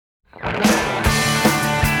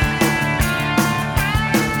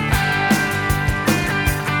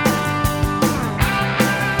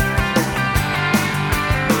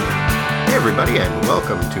everybody, and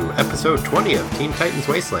welcome to episode 20 of Teen Titans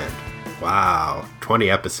Wasteland. Wow, 20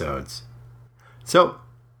 episodes. So,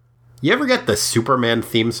 you ever get the Superman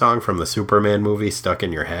theme song from the Superman movie stuck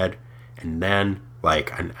in your head, and then,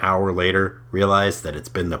 like an hour later, realize that it's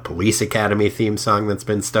been the Police Academy theme song that's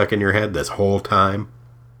been stuck in your head this whole time?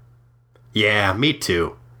 Yeah, me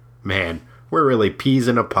too. Man, we're really peas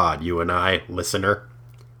in a pod, you and I, listener.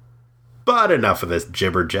 But enough of this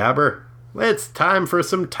jibber-jabber. It's time for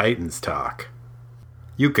some Titans talk.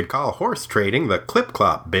 You could call horse trading the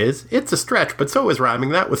clip-clop biz. It's a stretch, but so is rhyming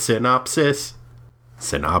that with synopsis.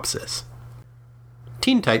 Synopsis.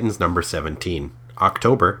 Teen Titans number 17,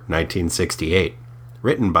 October 1968.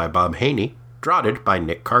 Written by Bob Haney, draughted by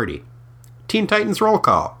Nick Cardy. Teen Titans roll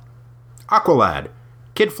call. Aqualad,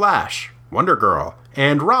 Kid Flash, Wonder Girl,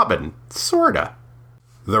 and Robin, sorta.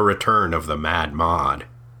 The return of the Mad Mod.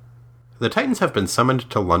 The Titans have been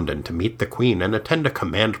summoned to London to meet the Queen and attend a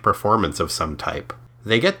command performance of some type.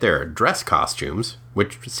 They get their dress costumes,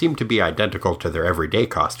 which seem to be identical to their everyday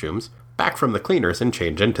costumes, back from the cleaners and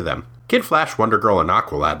change into them. Kid Flash, Wonder Girl, and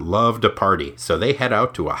Aqualad love to party, so they head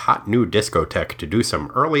out to a hot new discotheque to do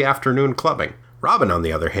some early afternoon clubbing. Robin, on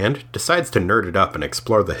the other hand, decides to nerd it up and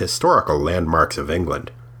explore the historical landmarks of England.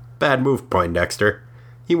 Bad move, Poindexter.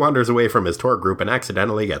 He wanders away from his tour group and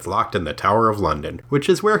accidentally gets locked in the Tower of London, which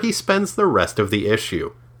is where he spends the rest of the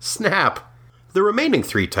issue. Snap! The remaining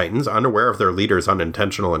three Titans, unaware of their leader's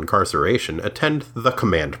unintentional incarceration, attend the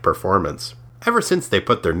command performance. Ever since they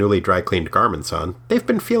put their newly dry-cleaned garments on, they've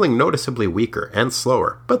been feeling noticeably weaker and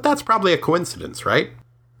slower, but that's probably a coincidence, right?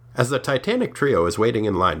 As the Titanic trio is waiting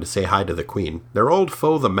in line to say hi to the Queen, their old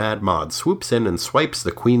foe the Mad Mod swoops in and swipes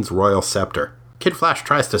the Queen's royal scepter. Kid Flash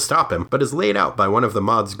tries to stop him, but is laid out by one of the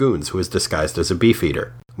Mod's goons who is disguised as a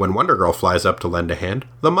beefeater. When Wonder Girl flies up to lend a hand,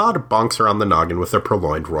 the Mod bonks her on the noggin with a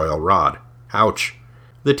purloined royal rod. Ouch.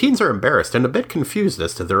 The teens are embarrassed and a bit confused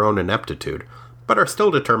as to their own ineptitude, but are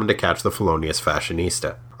still determined to catch the felonious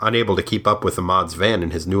fashionista. Unable to keep up with the Mod's van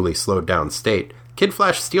in his newly slowed down state, Kid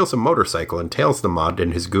Flash steals a motorcycle and tails the Mod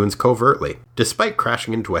and his goons covertly. Despite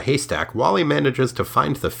crashing into a haystack, Wally manages to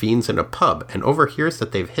find the fiends in a pub and overhears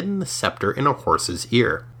that they've hidden the scepter in a horse's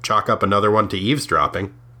ear. Chalk up another one to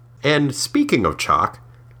eavesdropping. And speaking of chalk,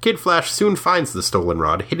 Kid Flash soon finds the stolen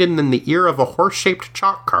rod hidden in the ear of a horse-shaped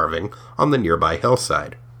chalk carving on the nearby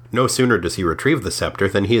hillside. No sooner does he retrieve the scepter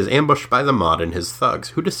than he is ambushed by the Mod and his thugs,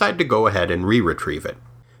 who decide to go ahead and re-retrieve it.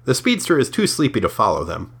 The speedster is too sleepy to follow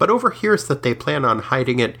them, but overhears that they plan on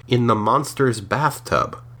hiding it in the monster's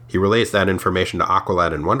bathtub. He relays that information to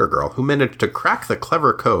Aqualad and Wonder Girl, who manage to crack the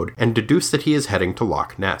clever code and deduce that he is heading to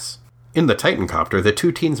Loch Ness. In the Titancopter, the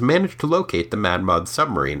two teens manage to locate the Mad Mod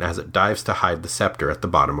submarine as it dives to hide the scepter at the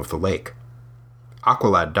bottom of the lake.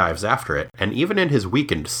 Aqualad dives after it, and even in his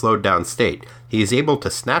weakened, slowed-down state, he is able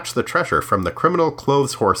to snatch the treasure from the criminal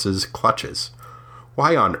clothes horse's clutches.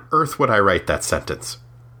 Why on earth would I write that sentence?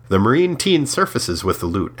 The Marine teen surfaces with the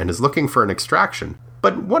loot and is looking for an extraction,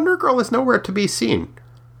 but Wonder Girl is nowhere to be seen.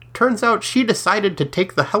 Turns out she decided to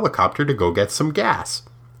take the helicopter to go get some gas.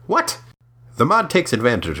 What? The Mod takes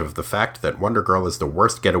advantage of the fact that Wonder Girl is the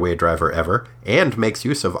worst getaway driver ever, and makes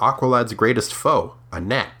use of Aqualad's greatest foe, a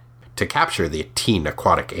net, to capture the teen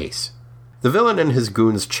aquatic ace. The villain and his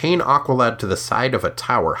goons chain Aqualad to the side of a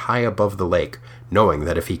tower high above the lake, knowing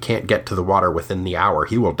that if he can't get to the water within the hour,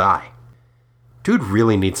 he will die. Dude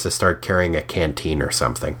really needs to start carrying a canteen or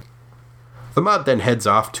something. The Mod then heads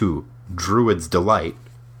off to Druid's Delight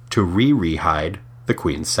to re-hide the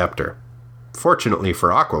Queen's scepter. Fortunately for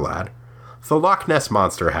Aqualad, the Loch Ness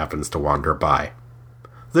monster happens to wander by.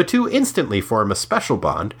 The two instantly form a special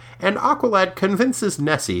bond, and Aqualad convinces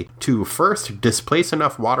Nessie to first displace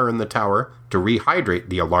enough water in the tower to rehydrate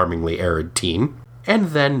the alarmingly arid teen, and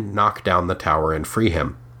then knock down the tower and free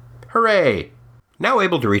him. Hooray! Now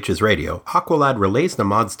able to reach his radio, Aqualad relays the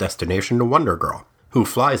Mod's destination to Wonder Girl, who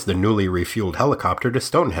flies the newly refueled helicopter to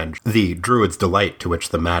Stonehenge, the Druid's Delight to which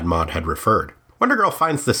the Mad Mod had referred. Wonder Girl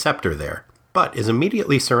finds the scepter there, but is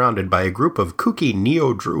immediately surrounded by a group of kooky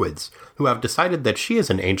neo-druids who have decided that she is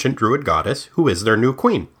an ancient druid goddess who is their new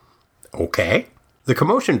queen. Okay. The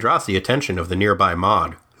commotion draws the attention of the nearby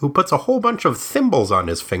Mod, who puts a whole bunch of thimbles on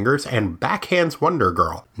his fingers and backhands Wonder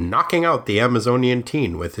Girl, knocking out the Amazonian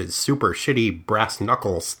teen with his super shitty brass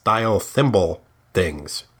knuckle style thimble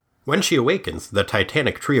things. When she awakens, the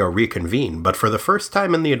Titanic trio reconvene, but for the first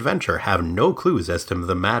time in the adventure have no clues as to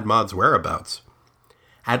the Mad Mod's whereabouts.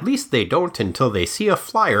 At least they don't until they see a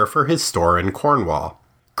flyer for his store in Cornwall.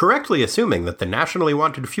 Correctly assuming that the nationally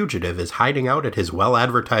wanted fugitive is hiding out at his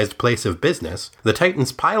well-advertised place of business, the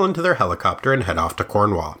Titans pile into their helicopter and head off to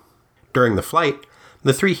Cornwall. During the flight,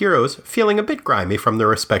 The three heroes, feeling a bit grimy from their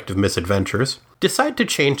respective misadventures, decide to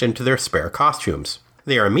change into their spare costumes.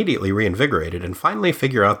 They are immediately reinvigorated and finally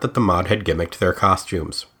figure out that the mod had gimmicked their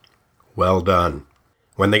costumes. Well done.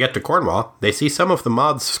 When they get to Cornwall, they see some of the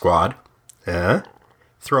mod's squad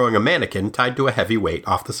throwing a mannequin tied to a heavy weight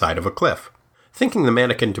off the side of a cliff. Thinking the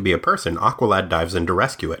mannequin to be a person, Aqualad dives in to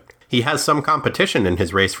rescue it. He has some competition in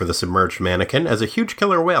his race for the submerged mannequin as a huge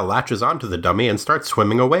killer whale latches onto the dummy and starts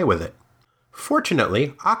swimming away with it. Fortunately,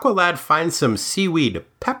 Aqualad finds some seaweed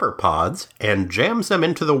pepper pods and jams them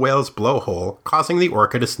into the whale's blowhole, causing the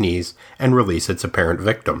orca to sneeze and release its apparent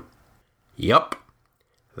victim. Yup,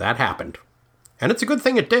 that happened. And it's a good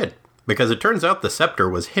thing it did, because it turns out the scepter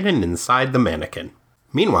was hidden inside the mannequin.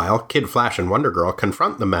 Meanwhile, Kid Flash and Wonder Girl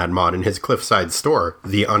confront the Mad Mod in his cliffside store,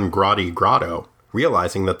 the Ungrotty Grotto.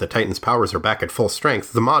 Realizing that the Titan's powers are back at full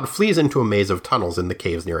strength, the Mod flees into a maze of tunnels in the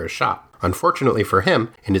caves near his shop. Unfortunately for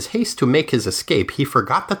him, in his haste to make his escape, he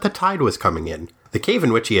forgot that the tide was coming in. The cave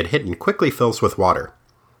in which he had hidden quickly fills with water.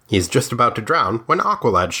 He is just about to drown when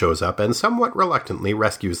Aqualad shows up and somewhat reluctantly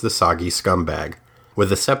rescues the soggy scumbag. With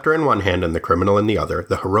the scepter in one hand and the criminal in the other,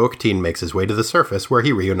 the heroic teen makes his way to the surface where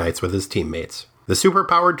he reunites with his teammates. The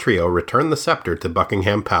superpowered trio return the scepter to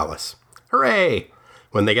Buckingham Palace. Hooray!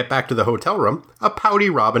 When they get back to the hotel room, a pouty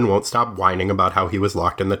Robin won't stop whining about how he was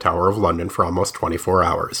locked in the Tower of London for almost 24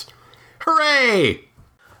 hours. Hooray!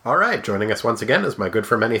 All right, joining us once again is my good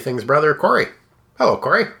for many things brother, Corey. Hello,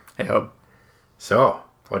 Corey. Hey, Hope. So,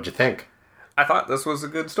 what'd you think? I thought this was a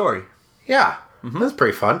good story. Yeah, That's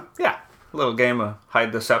pretty fun. Yeah. A little game of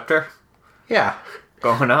hide the scepter Yeah,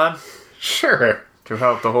 going on sure.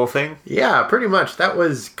 throughout the whole thing. Yeah, pretty much. That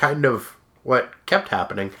was kind of what kept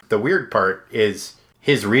happening. The weird part is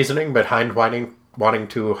his reasoning behind wanting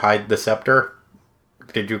to hide the scepter.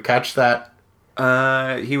 Did you catch that?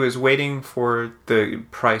 He was waiting for the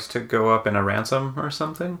price to go up in a ransom or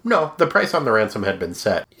something. No, the price on the ransom had been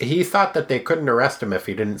set. He thought that they couldn't arrest him if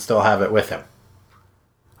he didn't still have it with him.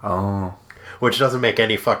 Oh. Which doesn't make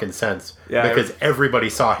any fucking sense. Yeah, because everybody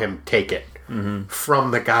saw him take it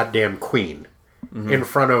from the goddamn queen. In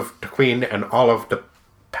front of the queen and all of the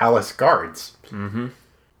palace guards.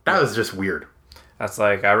 That was just weird. That's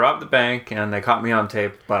like, I robbed the bank and they caught me on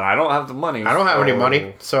tape, but I don't have the money. I don't have any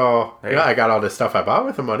money, so Hey. yeah, I got all this stuff I bought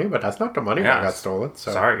with the money, but that's not the money that got stolen.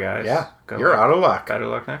 So Sorry, guys. Yeah, Good you're luck. out of luck. Better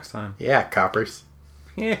luck next time. Yeah, coppers.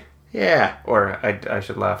 Yeah. Yeah. Or I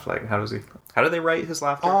should laugh like, how do they write his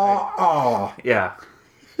laughter? Oh. Yeah.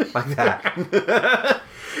 Like that.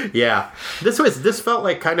 Yeah. This felt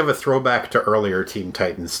like kind of a throwback to earlier Teen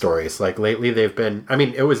Titans stories. Like lately they've been, I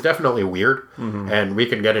mean, it was definitely weird, and we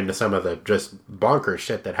can get into some of the just bonkers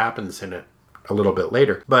shit that happens in it a little bit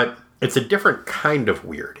later, but it's a different kind of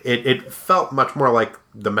weird. It felt much more like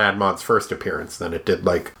the Mad Mod's first appearance than it did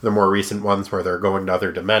like the more recent ones where they're going to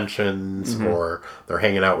other dimensions or they're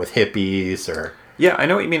hanging out with hippies or... Yeah, I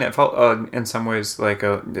know what you mean. It felt in some ways like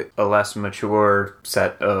a less mature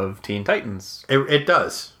set of Teen Titans. It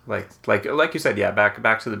does. Like you said, yeah,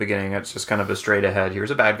 back to the beginning. It's just kind of a straight ahead.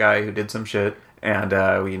 Here's a bad guy who did some shit, and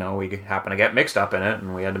we happen to get mixed up in it,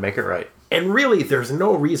 and we had to make it right. And really, there's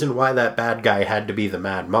no reason why that bad guy had to be the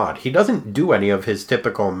Mad Mod. He doesn't do any of his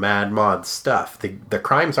typical Mad Mod stuff. The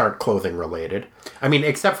crimes aren't clothing related. I mean,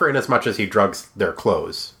 except for in as much as he drugs their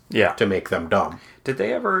clothes. Yeah. To make them dumb. Did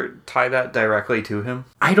they ever tie that directly to him?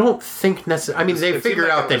 I don't think necessarily. I mean, they It seemed figured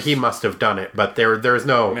like out it that was- he must have done it, but there's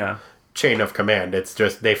no Yeah. chain of command. It's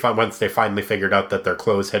just once they finally figured out that their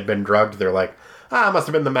clothes had been drugged, they're like, it must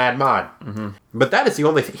have been the Mad Mod. But that is the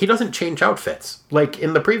only thing. He doesn't change outfits. Like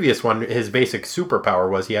in the previous one, his basic superpower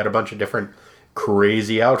was he had a bunch of different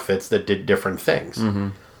crazy outfits that did different things.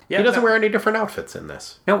 Yeah, He doesn't wear any different outfits in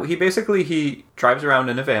this. No, he drives around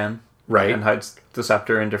in a van, Right. and hides the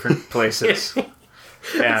scepter in different places.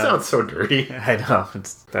 It sounds so dirty. I know.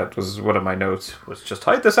 That was one of my notes. Was just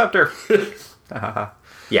hide the scepter.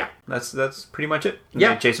 Yeah. That's pretty much it. And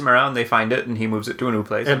Yeah. They chase him around. They find it, and he moves it to a new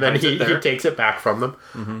place. And then hides he it there. takes it back from them,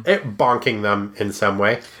 bonking them in some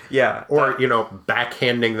way. Yeah. Or,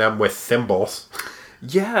 backhanding them with thimbles.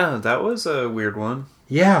 Yeah, that was a weird one.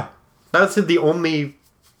 Yeah. That's the only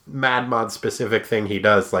Mad Mod specific thing he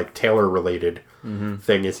does, like Taylor related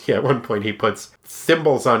thing is at one point he puts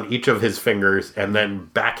thimbles on each of his fingers and then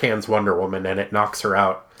backhands Wonder Woman and it knocks her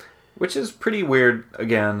out. Which is pretty weird,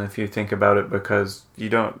 again, if you think about it, because you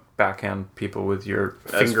don't backhand people with your...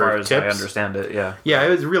 As far as I Fingertips? understand it, yeah. Yeah, it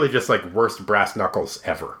was really just like worst brass knuckles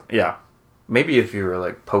ever. Yeah. Maybe if you were,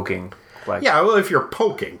 like, poking, like... Yeah, well, if you're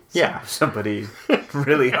poking. Yeah. Somebody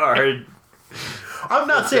really hard. I'm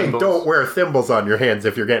not saying thimbles. don't wear thimbles on your hands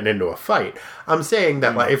if you're getting into a fight. I'm saying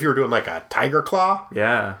that like, if you're doing like a tiger claw,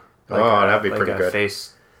 Yeah. that'd be like pretty a good.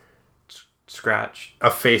 Face scratch.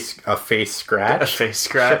 A face scratch. A face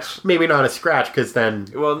scratch. Maybe not a scratch, because then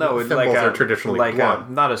Well, no, thimbles are traditionally like blunt.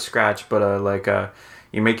 not a scratch, but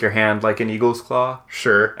you make your hand like an eagle's claw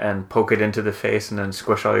Sure. and poke it into the face and then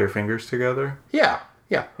squish all your fingers together. Yeah.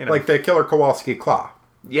 know. Like the Killer Kowalski claw.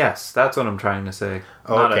 Yes, that's what I'm trying to say.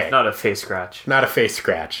 Okay. Not a face scratch. Not a face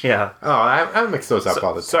scratch. Yeah. Oh, I mix those up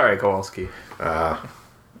all the time. Sorry, Kowalski.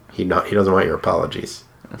 He doesn't want your apologies.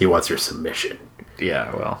 He wants your submission.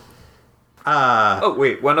 Yeah, well. Oh,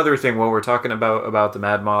 wait, one other thing while we're talking about the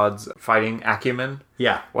Mad Mods fighting acumen.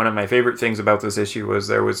 Yeah. One of my favorite things about this issue was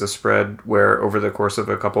there was a spread where over the course of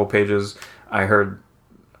a couple pages I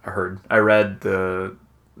read the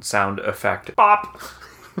sound effect bop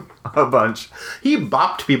a bunch. He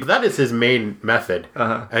bopped people. That is his main method.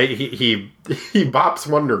 He bops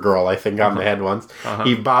Wonder Girl, I think, on the head once.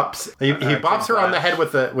 He bops bops her on the head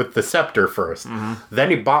with the scepter first. Then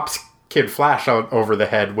he bops Kid Flash over the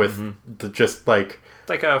head with just like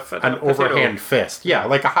an overhand fist. Yeah,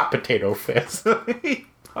 like a hot potato fist.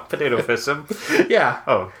 Hot potato fist him. Yeah.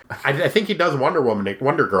 Oh, I think he does Wonder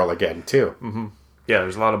Girl again too. yeah.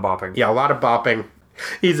 There's a lot of bopping. Yeah, a lot of bopping.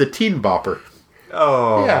 He's a teen bopper.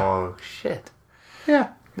 Oh, Yeah. shit. Yeah.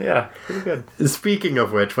 Yeah, pretty good. Speaking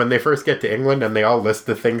of which, when they first get to England and they all list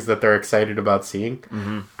the things that they're excited about seeing,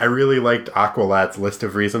 I really liked Aqualad's list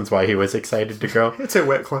of reasons why he was excited to go. It's a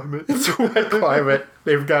wet climate. It's a wet climate.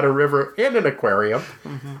 They've got a river and an aquarium.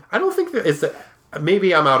 I don't think that is that.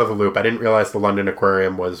 Maybe I'm out of the loop. I didn't realize the London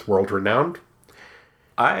Aquarium was world renowned.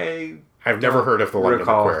 I've never heard of the London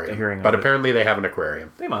Aquarium, but apparently they have an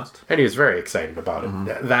aquarium. They must. And he was very excited about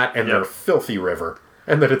it. That and their filthy river,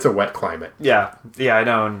 and that it's a wet climate. Yeah, I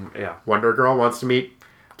know. And yeah, Wonder Girl wants to meet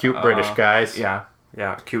cute British guys. yeah,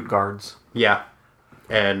 cute guards. Yeah.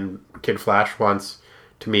 And Kid Flash wants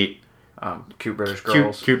to meet Cute British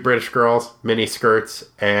girls. Cute British girls, mini skirts,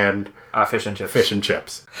 and fish and chips. fish and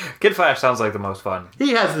chips. Kid Flash sounds like the most fun.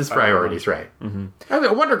 He has his priorities right. I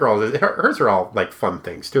mean, Wonder Girl, hers are all like fun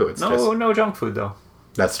things too. It's No junk food though.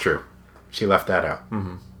 That's true. She left that out.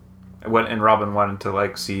 And Robin wanted to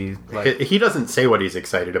like see like He doesn't say what he's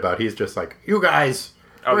excited about. He's just like, you guys,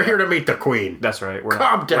 we're here to meet the Queen. that's right.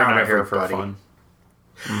 Calm down, we're not here for everybody.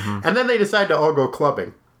 fun. And then they decide to all go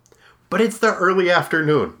clubbing. But it's the early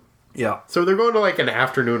afternoon. Yeah. So they're going to like an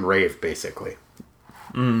afternoon rave, basically.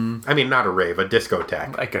 I mean, not a rave, a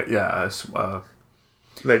discotheque. Like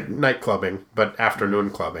Like night clubbing, but afternoon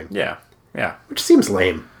clubbing. yeah. Which seems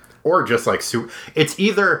lame. Or just like... It's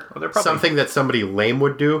either they're probably- something that somebody lame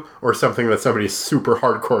would do, or something that somebody super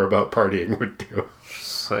hardcore about partying would do.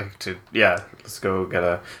 It's like let's go get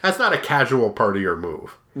a... That's not a casual partier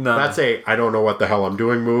move. No. That's a, I don't know what the hell I'm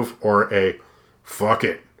doing move, or a, fuck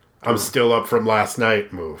it, I'm still up from last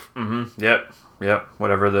night move. Yep.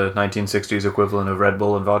 Whatever the 1960s equivalent of Red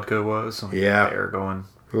Bull and vodka was. Yeah. They're going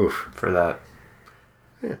Oof. for that.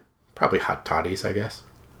 Yeah. Probably hot toddies, I guess.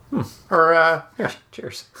 Or, yeah.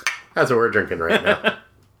 Cheers. That's what we're drinking right now.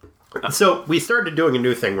 So, we started doing a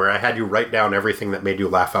new thing where I had you write down everything that made you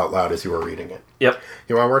laugh out loud as you were reading it. Yep.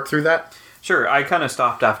 You want to work through that? Sure. I kind of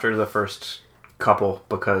stopped after the first couple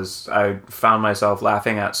because I found myself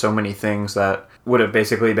laughing at so many things that would have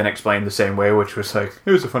basically been explained the same way, which was like,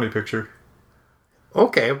 here's a funny picture.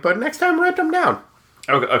 Okay, but next time write them down.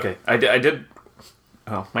 Okay. I did.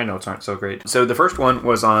 Oh, my notes aren't so great. So the first one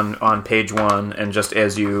was on page 1, and just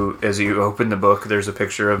as you open the book, there's a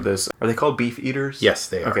picture of this. Are they called beef eaters? Yes,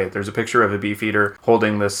 they are. Okay, there's a picture of a beef eater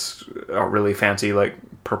holding this really fancy like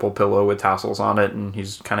purple pillow with tassels on it, and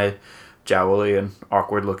he's kind of jowly and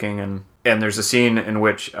awkward looking, and there's a scene in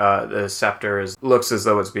which the scepter looks as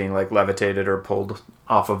though it's being like levitated or pulled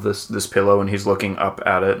off of this pillow, and he's looking up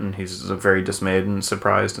at it, and he's very dismayed and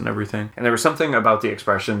surprised and everything. And there was something about the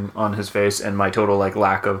expression on his face and my total like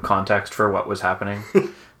lack of context for what was happening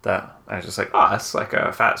that I was just like, oh, that's like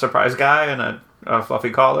a fat surprised guy and a fluffy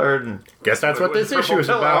collar, and Guess that's what this issue is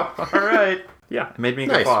about. All right, yeah, it made me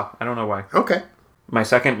Nice. guffaw. I don't know why. Okay. My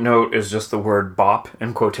second note is just the word bop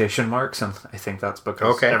in quotation marks, and I think that's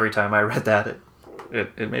because Okay. every time I read that,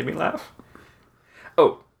 it made me laugh.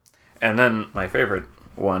 Oh, and then my favorite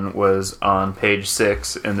one was on page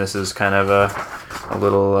 6, and this is kind of a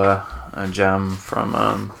little a gem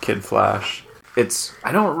from Kid Flash.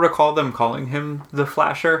 I don't recall them calling him the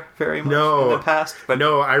Flasher very much in the past, but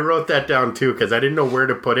No, I wrote that down too because I didn't know where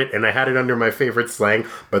to put it, and I had it under my favorite slang.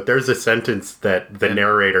 But there's a sentence that the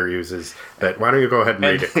narrator uses. That why don't you go ahead and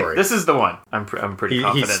read it, Corey? this is the one. I'm pretty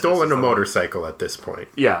confident. He's this stolen is a the one. motorcycle at this point.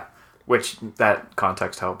 Yeah, which that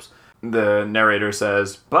context helps. The narrator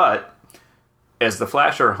says, but as the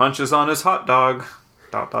Flasher hunches on his hot dog, ...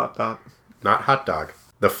 Not hot dog.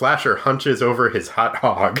 the Flasher hunches over his hot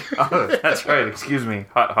hog. Oh, that's right. Excuse me.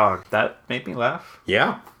 Hot hog. That made me laugh.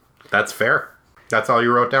 Yeah, that's fair. That's all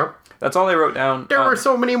you wrote down? That's all I wrote down. There were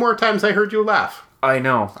so many more times I heard you laugh. I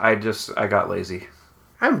know. I got lazy.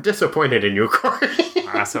 I'm disappointed in you, Corey.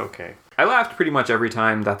 That's okay. I laughed pretty much every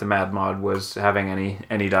time that the Mad Mod was having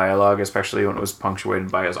any dialogue, especially when it was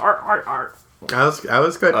punctuated by his art. I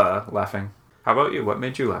was good. Laughing. How about you? What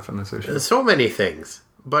made you laugh in this issue? So many things.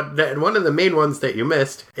 But one of the main ones that you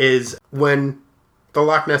missed is when the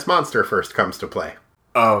Loch Ness Monster first comes to play.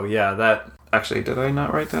 Oh, yeah, that... Actually, did I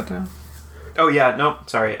not write that down? Oh, yeah, no,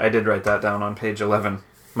 sorry, I did write that down on page 11.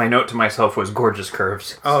 My note to myself was gorgeous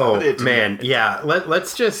curves. Oh, man, yeah.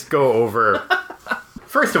 Let's just go over...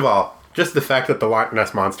 First of all, just the fact that the Loch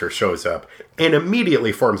Ness Monster shows up and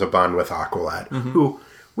immediately forms a bond with Aqualad, who...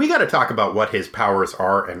 We gotta talk about what his powers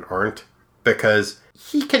are and aren't, because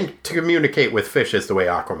he can communicate with fishes the way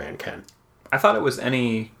Aquaman can. I thought it was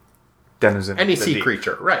any denizen. Any sea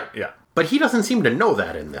creature, right. Yeah. But he doesn't seem to know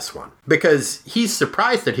that in this one. Because he's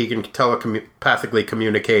surprised that he can telepathically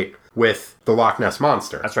communicate with the Loch Ness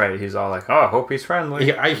Monster. That's right. He's all like, oh, I hope he's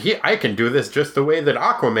friendly. I can do this just the way that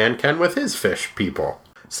Aquaman can with his fish people.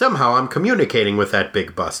 Somehow I'm communicating with that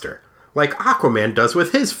big buster. Like Aquaman does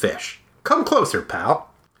with his fish. Come closer, pal.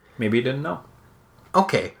 Maybe he didn't know.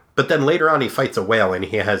 Okay, but then later on he fights a whale and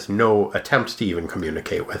he has no attempt to even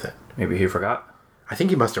communicate with it. Maybe he forgot. I think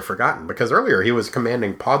he must have forgotten, because earlier he was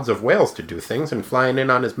commanding pods of whales to do things and flying in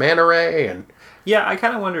on his manta ray and... Yeah, I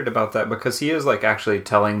kind of wondered about that, because he is, like, actually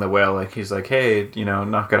telling the whale, like, he's like, hey,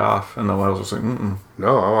 knock it off. And the whale's just like, mm-mm.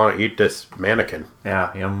 No, I want to eat this mannequin.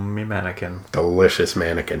 Yeah, yummy mannequin. Delicious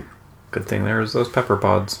mannequin. Good thing there's those pepper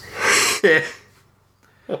pods.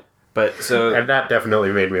 But, so... And that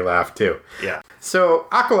definitely made me laugh, too. Yeah. So,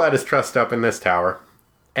 Aqualad is trussed up in this tower,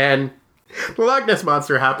 and the Loch Ness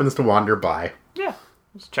Monster happens to wander by. Yeah,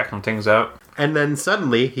 just checking things out. And then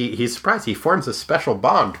suddenly, he's surprised. He forms a special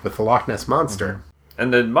bond with the Loch Ness Monster. Mm-hmm.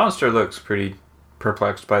 And the monster looks pretty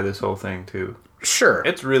perplexed by this whole thing, too. Sure.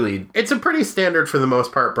 It's a pretty standard, for the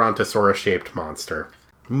most part, Brontosaurus-shaped monster.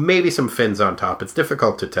 Maybe some fins on top. It's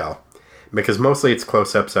difficult to tell. Because mostly it's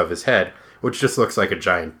close-ups of his head, which just looks like a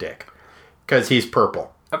giant dick. Because he's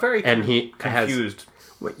purple. A very confused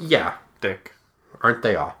yeah. dick. Aren't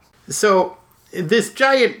they all? So, this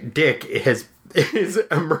giant dick is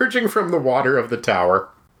emerging from the water of the tower.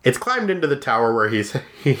 It's climbed into the tower where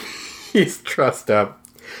he's trussed up.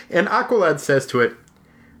 And Aqualad says to it,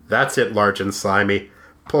 "That's it, large and slimy.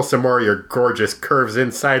 Pull some more of your gorgeous curves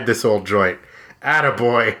inside this old joint.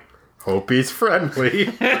 Attaboy. Hope he's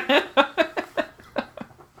friendly."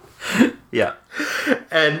 Yeah.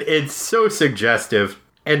 And it's so suggestive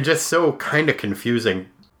and just so kind of confusing,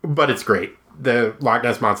 but it's great. The Loch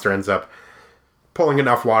Ness Monster ends up pulling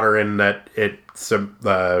enough water in that it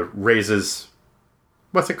raises...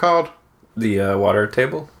 What's it called? The water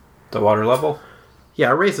table? The water level?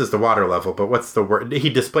 Yeah, it raises the water level, but what's the word? He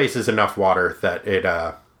displaces enough water that it...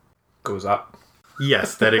 goes up.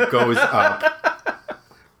 Yes, that it goes up.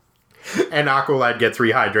 And Aqualad gets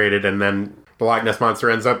rehydrated, and then the Loch Ness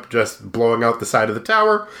Monster ends up just blowing out the side of the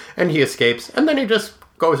tower, and he escapes, and then he just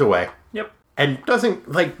goes away. Yep. And doesn't,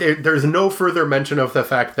 there's no further mention of the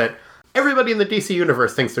fact that everybody in the DC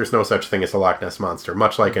universe thinks there's no such thing as a Loch Ness Monster,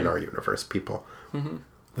 much like in our universe, people. Mm-hmm.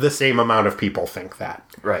 The same amount of people think that.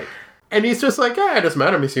 Right. And he's just like, I just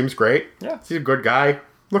met him, he seems great. Yeah. He's a good guy.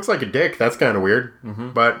 Looks like a dick, that's kind of weird.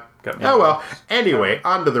 Mm-hmm. But, oh well. Anyway,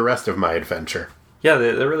 on to the rest of my adventure. Yeah,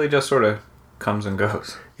 it really just sort of comes and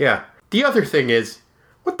goes. Yeah. The other thing is,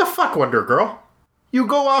 what the fuck, Wonder Girl? You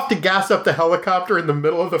go off to gas up the helicopter in the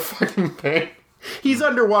middle of the fucking thing. He's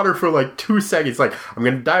underwater for like 2 seconds. Like, I'm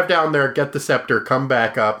gonna dive down there, get the scepter, come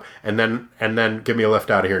back up, and then give me a lift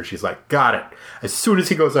out of here. And she's like, got it. As soon as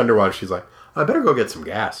he goes underwater, she's like, I better go get some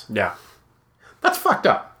gas. Yeah. That's fucked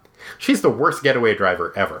up. She's the worst getaway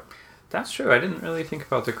driver ever. That's true. I didn't really think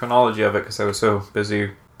about the chronology of it because I was so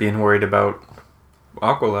busy being worried about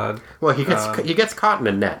Aqualad. Well, he gets caught in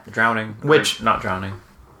a net. Drowning. Not drowning.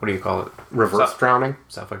 What do you call it? Reverse drowning?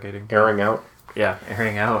 Suffocating. Airing out? Yeah,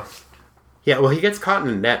 airing out. Yeah, well, he gets caught in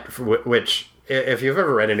a net, which, if you've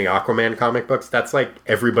ever read any Aquaman comic books, that's like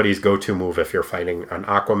everybody's go-to move if you're fighting an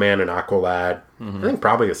Aquaman, an Aqualad. Mm-hmm. I think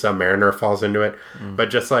probably a Submariner falls into it. Mm-hmm. But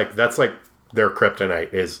just like, that's like their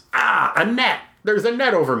kryptonite is, a net! There's a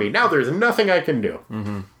net over me. Now there's nothing I can do.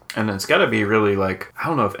 Mm-hmm. And it's got to be really like, I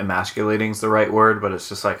don't know if emasculating's the right word, but it's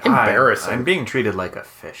just like, embarrassing. I'm being treated like a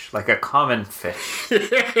fish, like a common fish.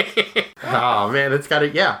 Oh man, it's got to,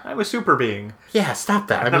 yeah. I'm a super being. Yeah, stop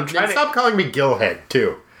that. Stop calling me Gillhead,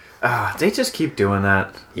 too. They just keep doing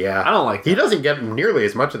that. Yeah. I don't like that. He doesn't get nearly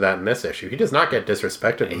as much of that in this issue. He does not get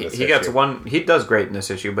disrespected in this issue. He gets one. He does great in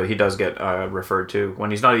this issue, but he does get referred to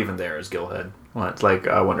when he's not even there as Gillhead. Well, it's like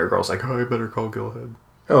Wonder Girl's like, oh, I better call Gillhead.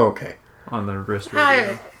 Oh, okay. On the wrist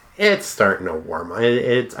radio. It's starting to warm.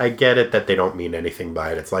 I get it that they don't mean anything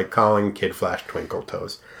by it. It's like calling Kid Flash Twinkle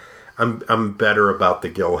Toes. I'm better about the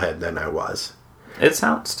Gillhead than I was. It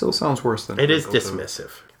still sounds worse than it is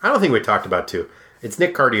dismissive. I don't think we talked about too. It's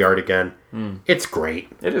Nick Cardy art again. It's great.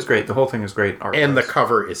 It is great. The whole thing is great art. And the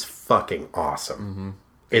cover is fucking awesome.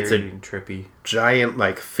 It's a trippy, giant,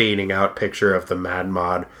 like, fading out picture of the Mad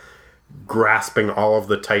Mod grasping all of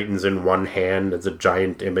the Titans in one hand. It's a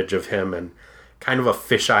giant image of him and kind of a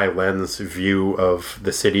fisheye lens view of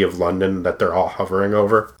the city of London that they're all hovering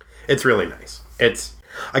over. It's really nice. It's,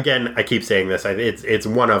 again, I keep saying this, it's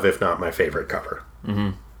one of, if not my favorite cover.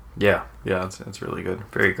 Yeah, it's really good.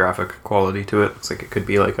 Very graphic quality to it. Looks like it could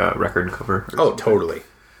be like a record cover. Oh, totally.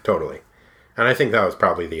 And I think that was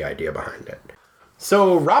probably the idea behind it.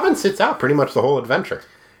 So Robin sits out pretty much the whole adventure.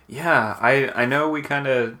 Yeah, I know we kind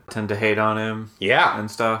of tend to hate on him. Yeah.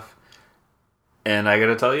 And stuff. And I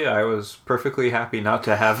gotta tell you, I was perfectly happy not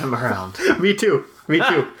to have him around. Me too.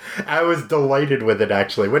 I was delighted with it,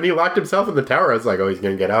 actually. When he locked himself in the tower, I was like, oh, he's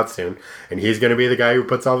going to get out soon. And he's going to be the guy who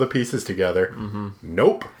puts all the pieces together.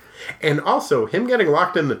 Nope. And also, him getting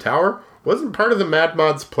locked in the tower wasn't part of the Mad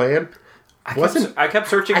Mod's plan. I kept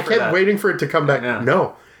searching for that. I kept waiting for it to come back. Yeah.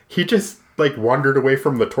 No. He just, like, wandered away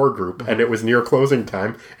from the tour group, and it was near closing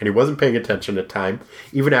time, and he wasn't paying attention at time,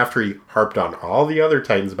 even after he harped on all the other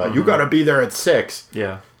Titans about, you gotta be there at 6.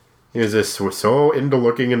 Yeah. He was just so into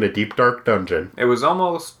looking in a deep, dark dungeon. It was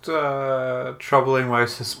almost troubling my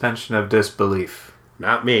suspension of disbelief.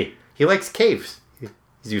 Not me. He likes caves.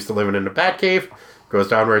 He's used to living in a bat cave, goes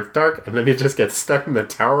down where it's dark, and then he just gets stuck in the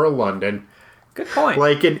Tower of London. Good point.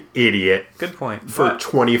 Like an idiot. Good point. For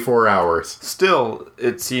 24 hours. Still,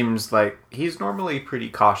 it seems like he's normally pretty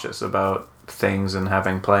cautious about things and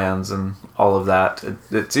having plans and all of that.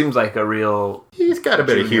 It seems like a real... He's got a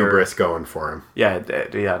bit of hubris going for him. Yeah,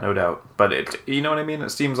 no doubt. But you know what I mean?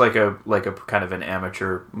 It seems like a kind of an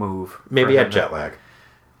amateur move. Maybe he had jet lag.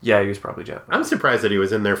 Yeah, he was probably jet lag. I'm surprised that he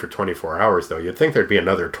was in there for 24 hours, though. You'd think there'd be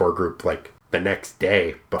another tour group, like, the next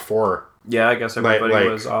day before... Yeah, I guess everybody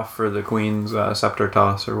was off for the Queen's scepter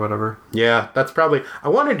toss or whatever. Yeah, that's probably... I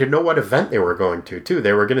wanted to know what event they were going to, too.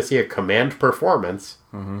 They were going to see a command performance.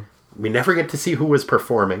 We never get to see who was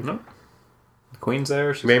performing. Nope. The Queen's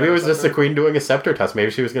there. Maybe it was just the Queen doing a scepter toss.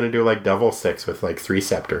 Maybe she was going to do, like, Devil Sticks with, like, 3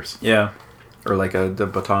 scepters. Yeah. Or, like, the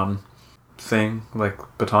baton thing. Like,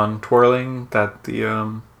 baton twirling that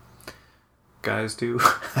the guys do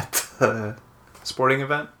at the sporting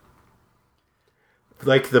event.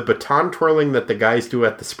 Like the baton twirling that the guys do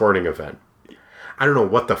at the sporting event. I don't know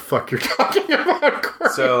what the fuck you're talking about, Corey.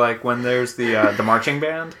 So, like, when there's the marching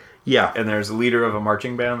band... Yeah. And there's a leader of a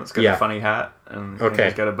marching band that's got a funny hat, and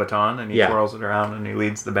he's got a baton, and he twirls it around, and he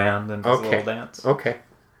leads the band and does a little dance. Okay.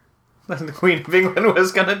 And the Queen of England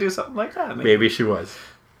was going to do something like that. Maybe she was.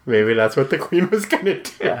 Maybe that's what the Queen was going to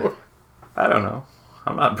do. Yeah. I don't know.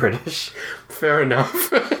 I'm not British. Fair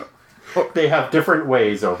enough. They have different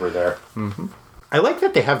ways over there. I like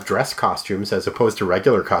that they have dress costumes as opposed to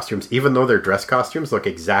regular costumes, even though their dress costumes look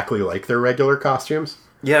exactly like their regular costumes.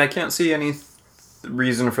 Yeah, I can't see any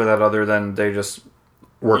reason for that other than they just...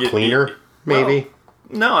 were cleaner, maybe?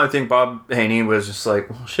 Well, no, I think Bob Haney was just like,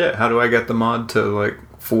 well, shit, how do I get the mod to, like,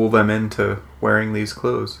 fool them into wearing these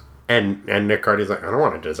clothes? And Nick Cardy's like, I don't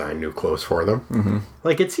want to design new clothes for them.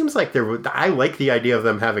 Like, it seems like I like the idea of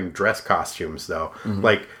them having dress costumes, though.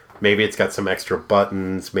 Like, maybe it's got some extra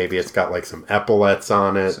buttons, maybe it's got, like, some epaulettes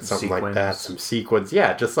on it, something sequins. Like that, some sequins.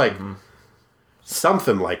 Yeah, just, like,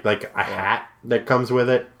 something like a hat that comes with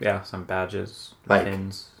it. Yeah, some badges, like,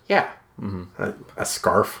 pins. Yeah. A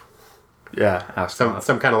scarf. Yeah,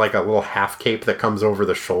 some kind of like a little half cape that comes over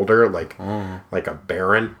the shoulder, like a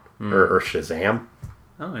Baron or Shazam.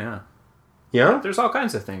 Oh yeah. Yeah. There's all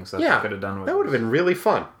kinds of things that they could have done with. That would have been really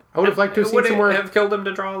fun. I would have liked to have seen some more. Would it have killed him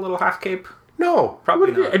to draw a little half cape? No,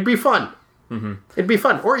 probably not. It'd be fun. It'd be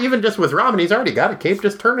fun, or even just with Robin, he's already got a cape.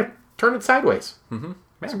 Just turn it sideways.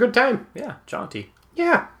 It's a good time. Yeah, jaunty.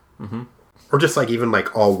 Yeah. Or just like even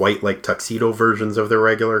like all white, like tuxedo versions of their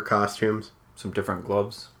regular costumes. Some different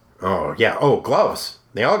gloves. Oh yeah. Oh, gloves.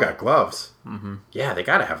 They all got gloves. Yeah, they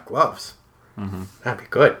gotta have gloves. That'd be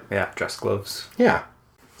good. Yeah, dress gloves. Yeah.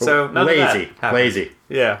 So none lazy. Of that Lazy.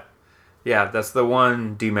 Yeah. Yeah, that's the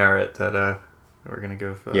one demerit that we're gonna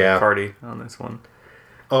go for Cardi on this one.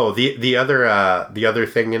 Oh, the other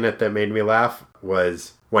thing in it that made me laugh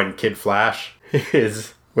was when Kid Flash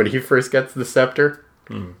when he first gets the scepter.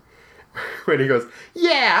 when he goes,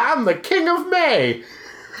 "Yeah, I'm the king of May."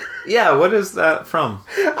 Yeah, what is that from?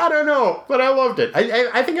 I don't know, but I loved it.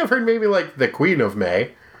 I think I've heard maybe like the Queen of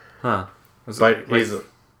May. Huh. But he's...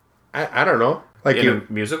 I don't know. Like in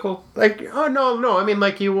a musical? Like, oh, no.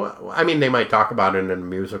 I mean, they might talk about it in a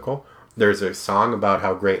musical. There's a song about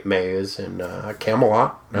how great May is in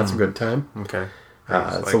Camelot. That's a good time. Okay.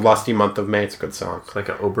 It's a lusty month of May. It's a good song. It's like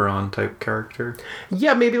an Oberon type character?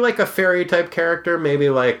 Yeah, maybe like a fairy type character. Maybe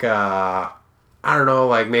like, I don't know,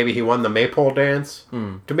 like maybe he won the Maypole dance.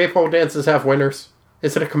 Do Maypole dances have winners?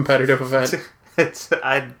 Is it a competitive event?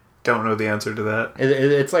 I don't know the answer to that.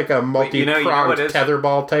 It's like a multi-pronged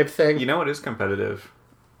tetherball type thing. You know what is competitive?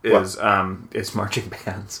 Is marching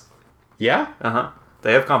bands. Yeah? Uh-huh.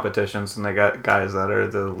 They have competitions, and they got guys that are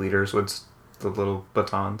the leaders with the little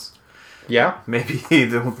batons. Yeah? Maybe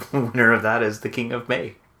the winner of that is the King of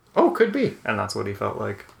May. Oh, could be. And that's what he felt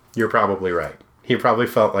like. You're probably right. He probably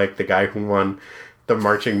felt like the guy who won the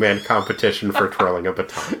marching band competition for twirling a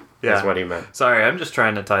baton. Yeah. That's what he meant. Sorry, I'm just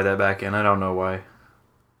trying to tie that back in. I don't know why.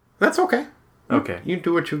 That's okay. Okay. You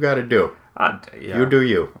do what you gotta do. Yeah. You do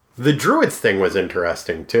you. The Druids thing was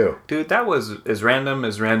interesting, too. Dude, that was as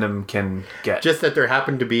random can get. Just that there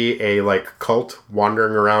happened to be a, like, cult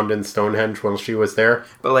wandering around in Stonehenge while she was there.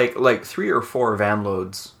 But, like 3 or 4 van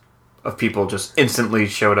loads of people just instantly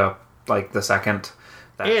showed up, like, the second.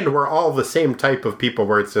 And we're all the same type of people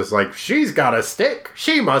where it's just like, she's got a stick.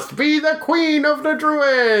 She must be the queen of the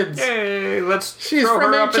Druids. Hey, She's throw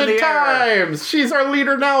from her up in ancient the air. times. She's our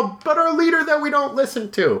leader now, but our leader that we don't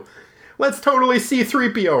listen to. Let's totally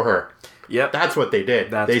C-3PO her. Yep. That's what they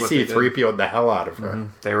did. They C-3PO'd the hell out of her.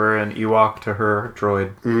 Mm-hmm. They were an Ewok to her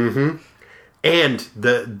droid. Mm-hmm. And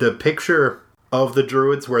the picture of the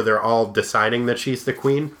Druids where they're all deciding that she's the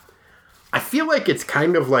queen, I feel like it's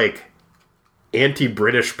kind of like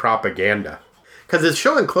anti-British propaganda. Because it's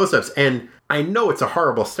showing close-ups, and I know it's a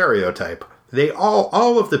horrible stereotype. They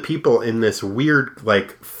all of the people in this weird,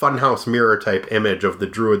 like, funhouse mirror type image of the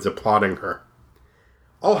Druids applauding her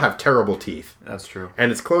all have terrible teeth. That's true.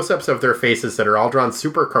 And it's close-ups of their faces that are all drawn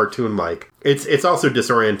super cartoon-like. It's also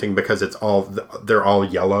disorienting because they're all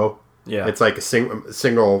yellow. Yeah. It's like a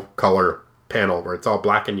single color panel where it's all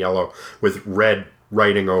black and yellow with red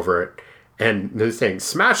writing over it. And they're saying,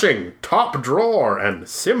 smashing, top drawer, and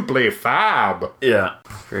simply fab. Yeah.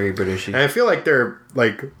 Very Britishy. And I feel like they're,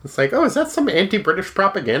 like, it's like, oh, is that some anti-British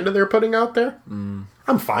propaganda they're putting out there?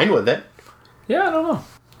 I'm fine with it. Yeah, I don't know.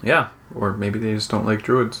 Yeah. Or maybe they just don't like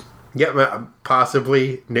druids. Yeah,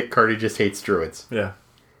 possibly Nick Cardy just hates druids. Yeah.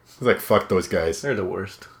 He's like, fuck those guys. They're the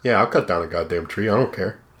worst. Yeah, I'll cut down a goddamn tree. I don't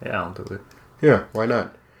care. Yeah, I'll do it. Yeah, why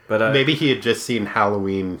not? But maybe he had just seen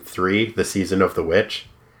Halloween 3, The Season of the Witch.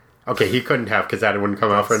 Okay, he couldn't have because that wouldn't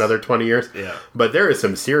come out for another 20 years. Yeah. But there is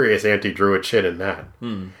some serious anti-druid shit in that.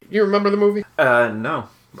 You remember the movie? No.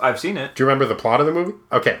 I've seen it. Do you remember the plot of the movie?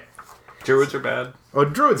 Okay. Druids are bad. Oh,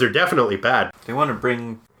 druids are definitely bad. They want to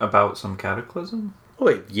bring about some cataclysm? Oh,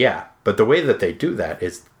 wait, yeah. But the way that they do that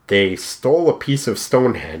is they stole a piece of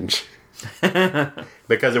Stonehenge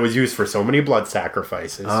because it was used for so many blood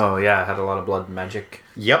sacrifices. Oh, yeah. It had a lot of blood magic.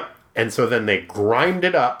 Yep. And so then they grind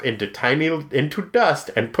it up into dust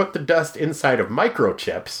and put the dust inside of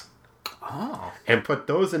microchips. Oh. And put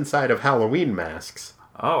those inside of Halloween masks.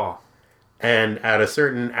 Oh. And at a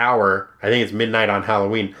certain hour, I think it's midnight on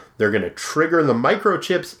Halloween, they're going to trigger the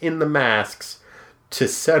microchips in the masks to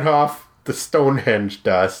set off the Stonehenge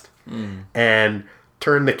dust and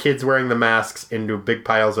turn the kids wearing the masks into big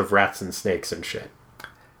piles of rats and snakes and shit.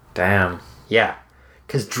 Damn. Yeah.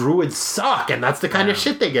 Because druids suck, and that's the kind of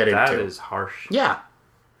shit they get into. That is harsh. Yeah.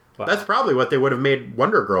 Wow. That's probably what they would have made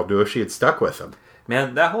Wonder Girl do if she had stuck with them.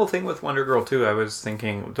 Man, that whole thing with Wonder Girl, too, I was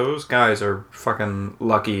thinking, those guys are fucking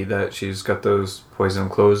lucky that she's got those poison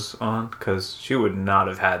clothes on, because she would not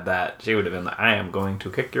have had that. She would have been like, I am going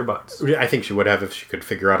to kick your butts. I think she would have if she could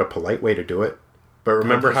figure out a polite way to do it. But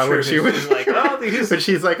remember how when she was like, oh, these... But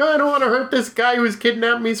she's like, oh, I don't want to hurt this guy who's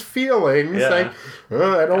kidnapped me's feelings. Yeah. Like,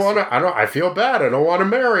 oh, I feel bad. I don't want to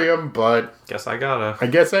marry him, but guess I gotta. I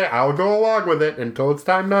guess I'll go along with it until it's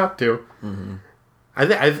time not to. Mm-hmm. I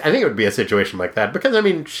think it would be a situation like that. Because, I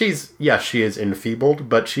mean, she is enfeebled,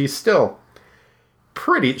 but she's still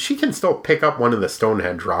pretty... She can still pick up one of the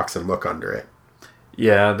Stonehenge rocks and look under it.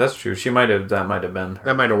 Yeah, that's true. That might have been...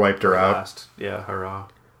 That might have wiped her out. Last. Yeah, hurrah.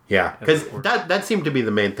 Yeah, because that seemed to be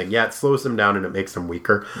the main thing. Yeah, it slows them down and it makes them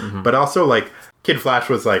weaker. Mm-hmm. But also, like, Kid Flash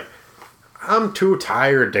was like, I'm too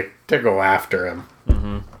tired to go after him.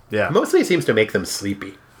 Mm-hmm. Yeah. Mostly it seems to make them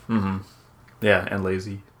sleepy. Mm-hmm. Yeah, and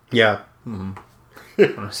lazy. Yeah. Mm-hmm.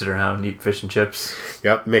 Want to sit around and eat fish and chips.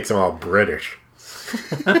 Yep, makes them all British.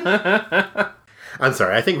 I'm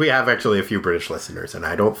sorry. I think we have actually a few British listeners, and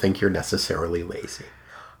I don't think you're necessarily lazy.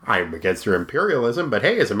 I'm against your imperialism, but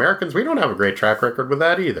hey, as Americans, we don't have a great track record with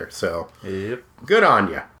that either. So, Yep. good on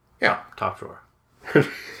you. Yeah. Top drawer.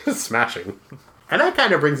 Smashing. And that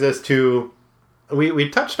kind of brings us to... We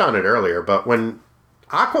touched on it earlier, but when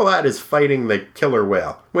Aqualad is fighting the killer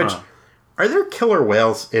whale, which... Are there killer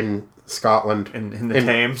whales in Scotland? In the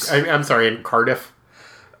Thames? I'm sorry, in Cardiff?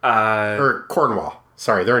 Or Cornwall.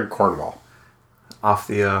 Sorry, they're in Cornwall. Off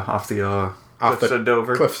the Cliffs of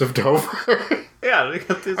Dover. Cliffs of Dover. Yeah. They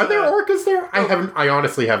got these, Are there orcas there? I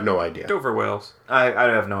honestly have no idea. Dover whales. I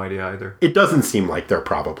have no idea either. It doesn't seem like there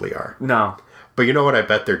probably are. No. But you know what I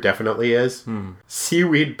bet there definitely is?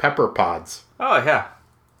 Seaweed pepper pods. Oh, yeah.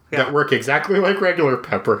 That work exactly like regular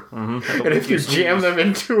pepper. Mm-hmm. And if you jam them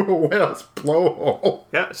into a whale's blowhole.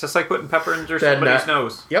 Yeah, it's just like putting pepper into somebody's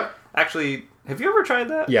nose. Yep. Actually, have you ever tried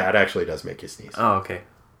that? Yeah, it actually does make you sneeze. Oh, okay.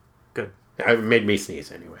 Good. It made me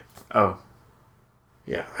sneeze anyway. Oh.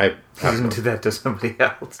 Yeah, I didn't do that to somebody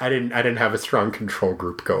else. I didn't have a strong control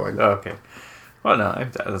group going. Oh, okay. Well, no,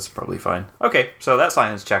 that's probably fine. Okay, so that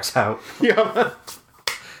science checks out. Yeah.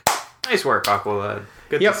 Nice work, Aqualad.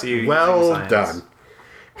 Good to see you. Well done.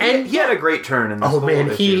 And he had a great turn in this whole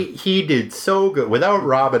issue. he did so good. Without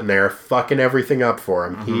Robin there fucking everything up for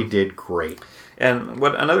him, he did great. And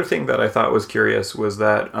another thing that I thought was curious was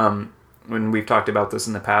that when we've talked about this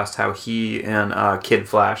in the past, how he and Kid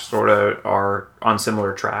Flash sort of are on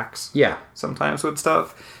similar tracks. Yeah. Sometimes with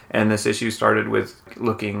stuff. And this issue started with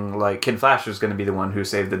looking like Kid Flash was going to be the one who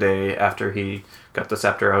saved the day after he got the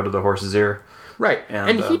scepter out of the horse's ear. Right.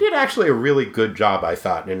 And he did actually a really good job, I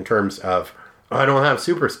thought, in terms of, I don't have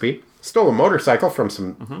super speed. Stole a motorcycle from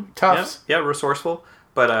some toughs. Yeah, resourceful.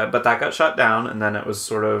 But that got shut down, and then it was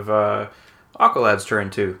sort of Aqualad's turn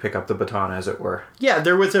to pick up the baton, as it were. Yeah,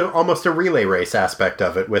 there was almost a relay race aspect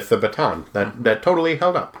of it with the baton that totally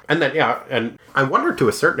held up. And then, and I wonder to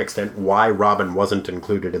a certain extent why Robin wasn't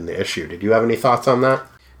included in the issue. Did you have any thoughts on that?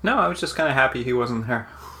 No, I was just kind of happy he wasn't there.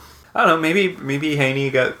 I don't know, maybe Haney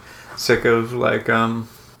got sick of,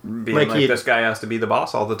 being like this guy has to be the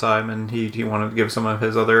boss all the time, and he wanted to give some of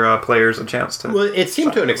his other players a chance to... Well, it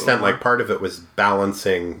seemed to an extent like part of it was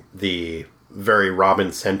balancing the very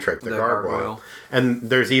Robin-centric, the gargoyle. And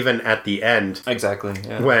there's even at the end... Exactly,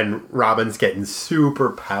 yeah. When Robin's getting super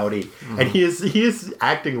pouty, and he is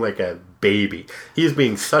acting like a baby. He's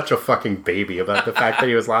being such a fucking baby about the fact that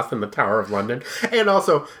he was lost in the Tower of London. And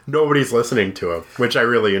also, nobody's listening to him, which I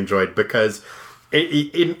really enjoyed, because...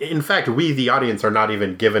 In fact, we, the audience, are not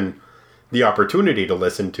even given the opportunity to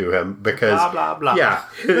listen to him because... Blah, blah, blah. Yeah,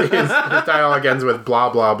 his dialogue ends with blah,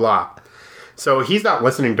 blah, blah. So he's not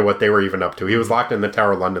listening to what they were even up to. He was locked in the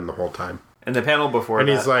Tower of London the whole time. And the panel before and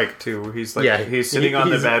that, he's like... he's sitting on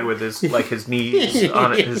the bed with his knees,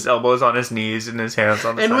 on his elbows on his knees and his hands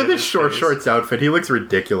on the side And with of his shorts outfit, he looks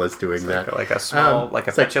ridiculous doing that. Like a small,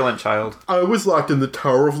 petulant child. I was locked in the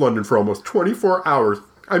Tower of London for almost 24 hours.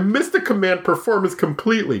 I missed the command performance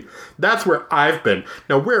completely. That's where I've been.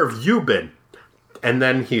 Now, where have you been? And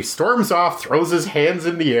then he storms off, throws his hands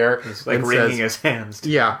in the air. He's wringing his hands.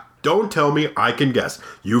 Yeah. Don't tell me I can guess.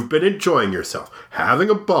 You've been enjoying yourself, having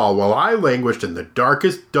a ball while I languished in the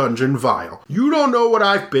darkest dungeon vial. You don't know what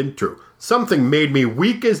I've been through. Something made me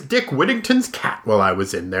weak as Dick Whittington's cat while I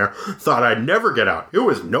was in there. Thought I'd never get out. It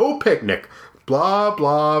was no picnic. Blah,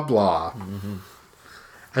 blah, blah. Mm-hmm.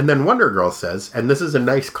 And then Wonder Girl says, and this is a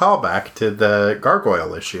nice callback to the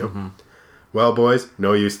Gargoyle issue. Well, boys,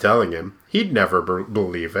 no use telling him. He'd never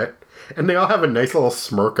believe it. And they all have a nice little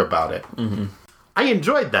smirk about it. I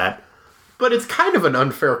enjoyed that, but it's kind of an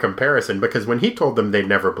unfair comparison because when he told them they'd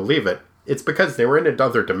never believe it, it's because they were in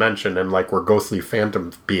another dimension and were ghostly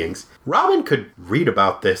phantom beings. Robin could read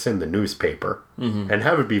about this in the newspaper and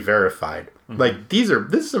have it be verified. This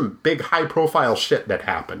is some big high-profile shit that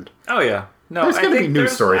happened. Oh, yeah. No, there's going to be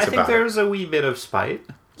news stories about it. I think there's a wee bit of spite.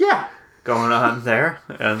 Yeah. Going on there.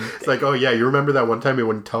 And it's like, oh yeah, you remember that one time he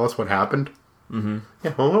wouldn't tell us what happened?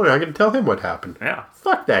 Yeah, well, I can tell him what happened. Yeah.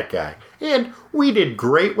 Fuck that guy. And we did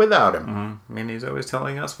great without him. I mean, he's always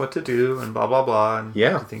telling us what to do and blah, blah, blah. And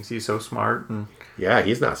yeah. He thinks he's so smart. And yeah,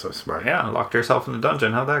 he's not so smart. Yeah, locked herself in the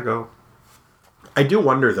dungeon. How'd that go? I do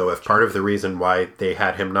wonder, though, if part of the reason why they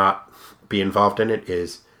had him not be involved in it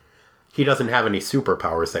is he doesn't have any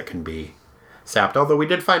superpowers that can be sapped. Although we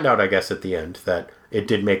did find out, I guess, at the end that it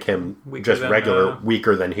did make him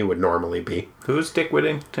weaker than he would normally be. Who's Dick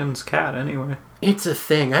Whittington's cat, anyway? It's a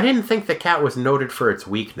thing. I didn't think the cat was noted for its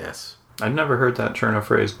weakness. I've never heard that turn of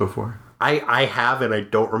phrase before. I have, and I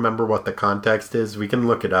don't remember what the context is. We can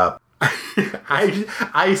look it up.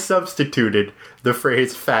 I substituted the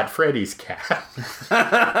phrase Fat Freddy's cat.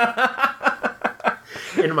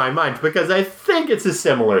 in my mind because I think it's a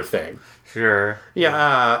similar thing. Sure.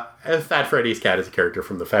 Yeah, Fat Freddy's cat is a character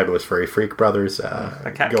from the Fabulous Furry Freak Brothers.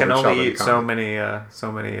 A cat can only eat so many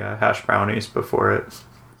hash brownies before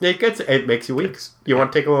it makes you weak. You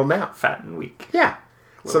want to take a little nap. Fat and weak. Yeah.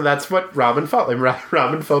 So that's what Robin felt. And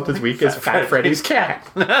Robin felt as weak as Fat Freddy's cat.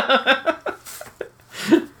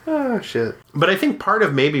 Oh, shit. But I think part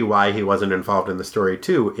of maybe why he wasn't involved in the story,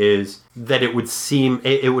 too, is that it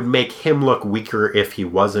would make him look weaker if he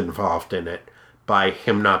was involved in it by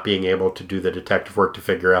him not being able to do the detective work to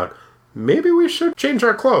figure out, maybe we should change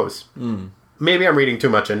our clothes. Maybe I'm reading too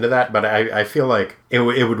much into that, but I feel like it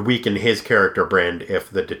would weaken his character brand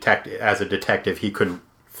if as a detective, he couldn't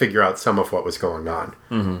figure out some of what was going on.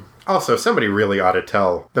 Mm-hmm. Also, somebody really ought to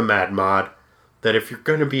tell the Mad Mod that if you're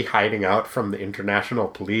going to be hiding out from the international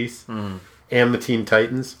police and the Teen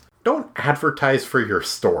Titans, don't advertise for your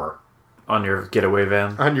store. On your getaway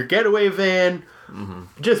van? On your getaway van. Mm-hmm.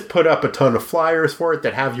 Just put up a ton of flyers for it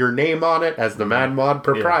that have your name on it as the Mad Mod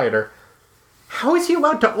proprietor. Yeah. How is he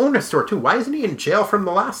allowed to own a store, too? Why isn't he in jail from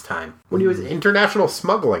the last time? When he was an international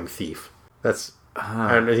smuggling thief. That's...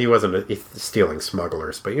 And he wasn't stealing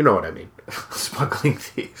smugglers, but you know what I mean. Smuggling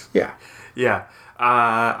thief. Yeah. Yeah.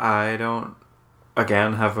 I don't,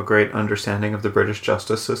 again, have a great understanding of the British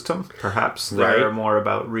justice system. Perhaps they're more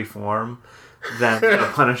about reform than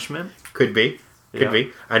punishment. Could be. Could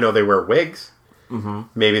be. I know they wear wigs. Mm-hmm.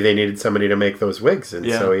 Maybe they needed somebody to make those wigs. And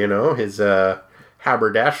so, his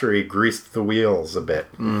haberdashery greased the wheels a bit.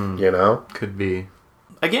 Could be.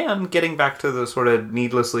 Again, getting back to the sort of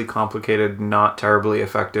needlessly complicated, not terribly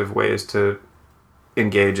effective ways to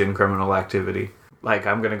engage in criminal activity. Like,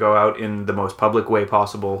 I'm going to go out in the most public way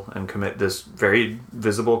possible and commit this very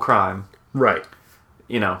visible crime. Right.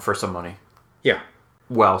 For some money. Yeah.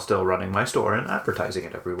 While still running my store and advertising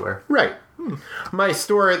it everywhere. Right. My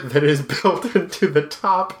store that is built into the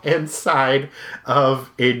top and side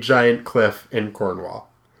of a giant cliff in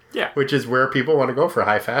Cornwall. Yeah. Which is where people want to go for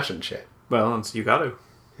high fashion shit. Well, you got to.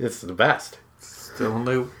 It's the best. It's the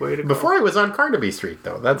only way to go. Before I was on Carnaby Street,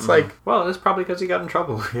 though. That's like... Well, it's probably because he got in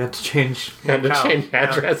trouble. He had to change... change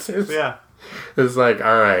addresses. Yeah. It's like,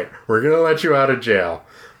 all right, we're going to let you out of jail,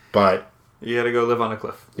 but... You got to go live on a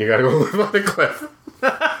cliff. You got to go live on a cliff.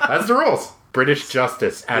 That's the rules. British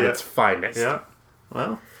justice at its finest. Yeah.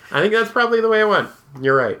 Well... I think that's probably the way it went.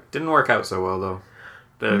 You're right. Didn't work out so well, though.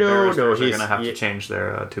 The no, he's going to have to change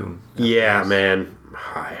their tune. Yeah, man.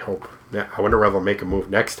 I hope... Yeah, I wonder where they'll make a move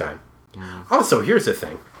next time. Also, here's the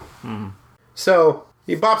thing. So,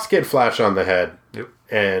 he bops Kid Flash on the head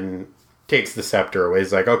and takes the scepter away.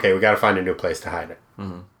 He's like, okay, we got to find a new place to hide it.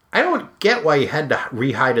 I don't get why he had to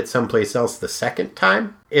re-hide it someplace else the second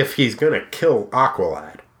time if he's going to kill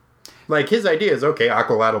Aqualad. Like, his idea is, okay,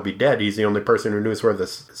 Aqualad will be dead. He's the only person who knows where the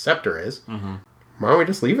scepter is. Why don't we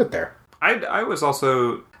just leave it there? I was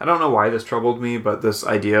also... I don't know why this troubled me, but this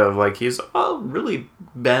idea of, like, he's really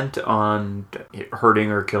bent on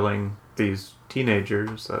hurting or killing these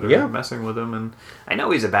teenagers that are messing with him. And I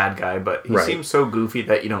know he's a bad guy, but he seems so goofy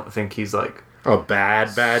that you don't think he's, like... A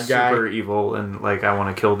bad guy? Super evil and, like, I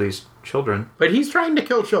want to kill these children. But he's trying to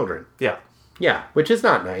kill children. Yeah. Yeah, which is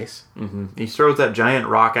not nice. He throws that giant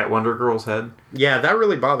rock at Wonder Girl's head. Yeah, that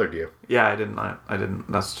really bothered you. Yeah, I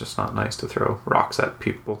didn't. That's just not nice to throw rocks at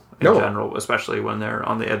people in general, especially when they're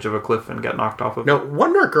on the edge of a cliff and get knocked off of it. No,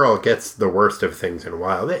 Wonder Girl gets the worst of things in a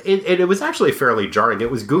while. It was actually fairly jarring.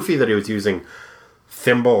 It was goofy that he was using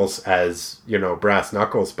thimbles as, brass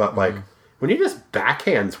knuckles, but, like, when he just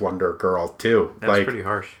backhands Wonder Girl, too. That's like, pretty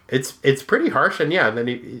harsh. It's pretty harsh, and yeah, then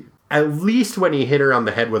he... At least when he hit her on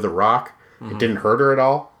the head with a rock... It didn't hurt her at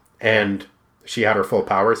all, and she had her full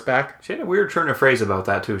powers back. She had a weird turn of phrase about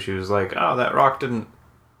that, too. She was like, oh, that rock didn't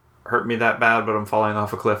hurt me that bad, but I'm falling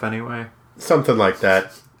off a cliff anyway. Something like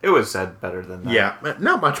that. It was said better than that. Yeah,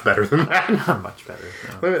 not much better than that. Not much better,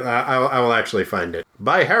 no. I will actually find it.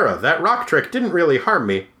 By Hera, that rock trick didn't really harm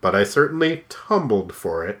me, but I certainly tumbled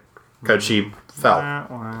for it, because she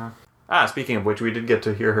fell. Speaking of which, we did get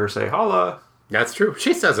to hear her say, holla. That's true.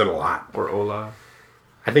 She says it a lot. Or hola.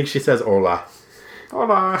 I think she says hola.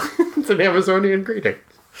 Hola. It's an Amazonian greeting.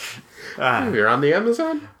 If you're on the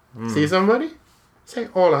Amazon, see somebody, say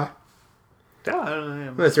hola.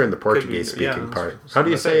 Unless you're in the Portuguese speaking part. How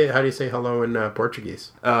do you say hello in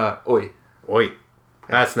Portuguese? Oi. Oi.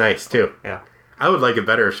 That's nice too. Yeah. I would like it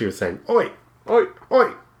better if she was saying oi. Oi.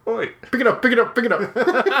 Oi. Oi. Pick it up, pick it up, pick it up.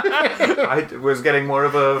 I was getting more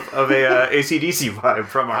of a AC/DC vibe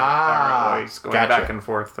from our voice going back and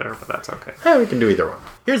forth there, but that's okay. We can do either one.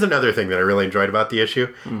 Here's another thing that I really enjoyed about the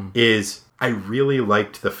issue is I really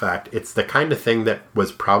liked the fact it's the kind of thing that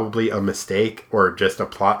was probably a mistake or just a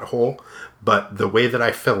plot hole, but the way that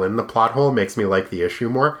I fill in the plot hole makes me like the issue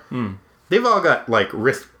more. They've all got like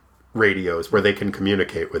wrist radios where they can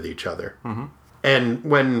communicate with each other. And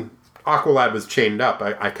when Aqualad was chained up,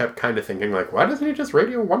 I kept kind of thinking like, why doesn't he just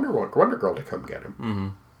radio Wonder Girl to come get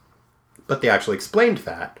him? But they actually explained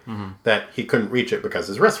that he couldn't reach it because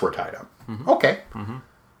his wrists were tied up. Okay.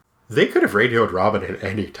 They could have radioed Robin at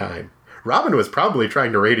any time. Robin was probably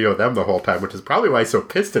trying to radio them the whole time, which is probably why he's so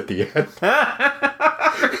pissed at the end.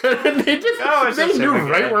 And they knew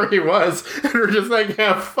right where he was, and were just like,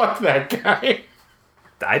 yeah, fuck that guy.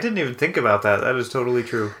 I didn't even think about that. That is totally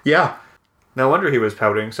true. Yeah. No wonder he was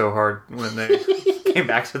pouting so hard when they came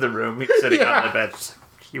back to the room. He was sitting on the bench.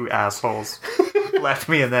 You assholes. Left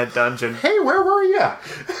me in that dungeon. Hey, where were you?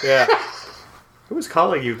 Yeah. Who was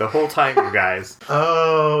calling you the whole time, you guys?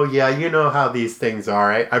 Oh, yeah, you know how these things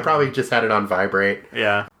are. I probably just had it on vibrate.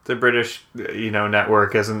 Yeah. The British,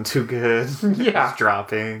 network isn't too good. Yeah. It's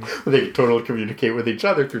dropping. They totally communicate with each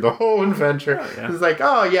other through the whole adventure. Oh, yeah. It's like,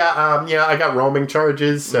 I got roaming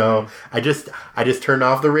charges, so I just turned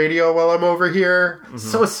off the radio while I'm over here.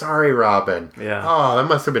 So sorry, Robin. Yeah. Oh, that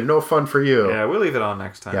must have been no fun for you. Yeah, we'll leave it on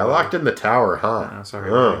next time. Yeah, locked in the tower, huh? Yeah,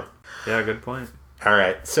 sorry. Yeah, good point. All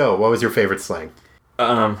right, so what was your favorite slang?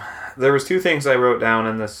 There was two things I wrote down,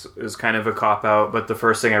 and this is kind of a cop-out, but the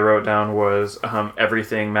first thing I wrote down was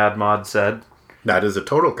everything Mad Mod said. That is a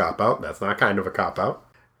total cop-out. That's not kind of a cop-out.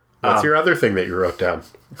 What's your other thing that you wrote down?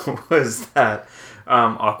 Was that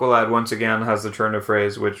Aqualad once again has the turn of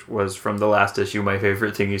phrase, which was from the last issue. My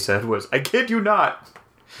favorite thing he said was, "I kid you not."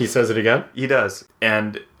 He says it again? He does.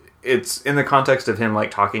 And it's in the context of him like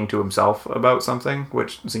talking to himself about something,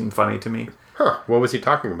 which seemed funny to me. Huh. What was he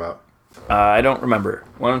talking about? I don't remember.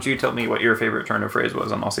 Why don't you tell me what your favorite turn of phrase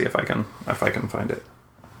was, and I'll see if I can find it.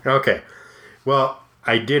 Okay. Well,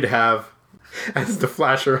 I did have, as the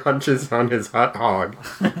Flasher hunches on his hot hog.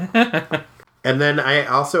 And then I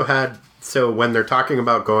also had, so when they're talking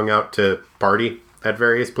about going out to party at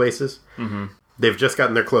various places, they've just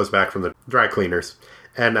gotten their clothes back from the dry cleaners.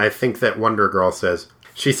 And I think that Wonder Girl says,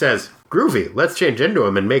 "Groovy, let's change into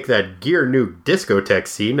him and make that gear new discotheque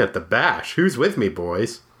scene at the bash. Who's with me,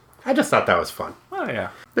 boys?" I just thought that was fun. Oh, yeah.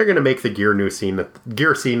 They're going to make the gear scene at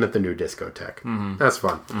the new discotheque. That's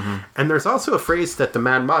fun. And there's also a phrase that the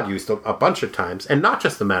Mad Mod used a bunch of times, and not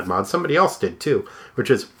just the Mad Mod, somebody else did too,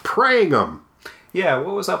 which is praying 'em. Yeah,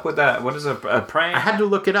 what was up with that? What is a praying? I had to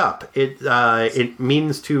look it up. It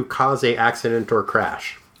means to cause a accident or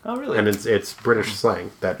crash. Oh, really? And it's British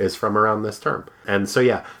slang that is from around this term. And so,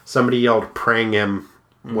 yeah, somebody yelled praying him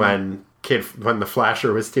when the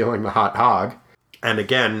Flasher was stealing the hot hog. And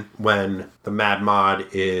again, when the Mad Mod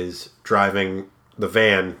is driving the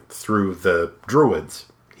van through the druids,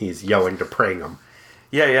 he's yelling to praying them.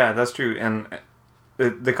 Yeah, that's true. And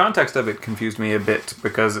the context of it confused me a bit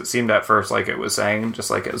because it seemed at first like it was saying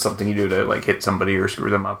just like it's something you do to like hit somebody or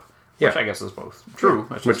screw them up. Yeah. Which I guess is both true.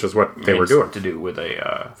 Which is what they were doing. To do with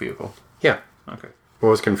a vehicle. Yeah. Okay. What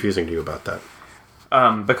was confusing to you about that?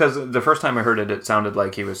 Because the first time I heard it, it sounded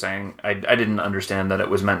like he was saying, I didn't understand that it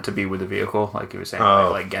was meant to be with a vehicle. Like he was saying,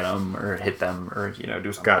 like get them or hit them or,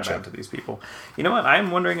 do something bad to these people. You know what? I'm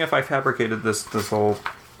wondering if I fabricated this whole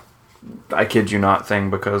I kid you not thing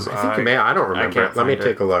because I think you may. I don't remember. Let me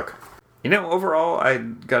take a look. Overall, I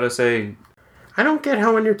gotta say, I don't get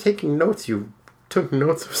how when you're taking notes, you took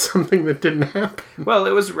notes of something that didn't happen. Well,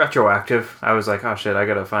 it was retroactive. I was like, oh shit, I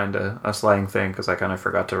gotta find a slang thing because I kind of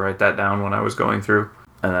forgot to write that down when I was going through.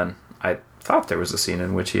 And then I thought there was a scene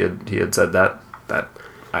in which he had said that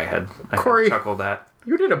I had Corey, chuckled at.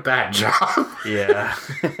 You did a bad job. Yeah,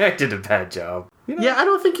 I did a bad job. Yeah, I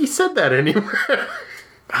don't think he said that anywhere.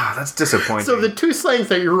 That's disappointing. So the two slangs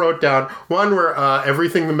that you wrote down, one were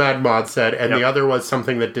everything the Mad Mod said, and the other was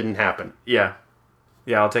something that didn't happen. Yeah,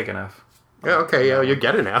 I'll take an F. Yeah, okay, you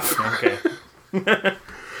get an F. Okay.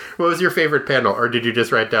 What was your favorite panel, or did you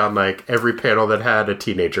just write down like every panel that had a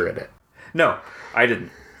teenager in it? No, I didn't.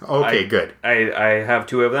 Okay, good. I have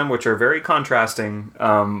two of them, which are very contrasting,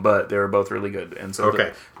 but they're both really good. And so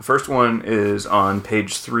the first one is on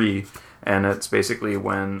page 3, and it's basically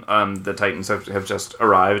when the Titans have just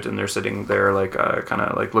arrived, and they're sitting there like kind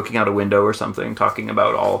of like looking out a window or something, talking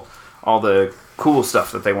about all the cool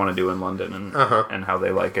stuff that they want to do in London and how they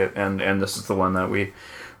like it. And this is the one that we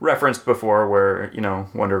referenced before where,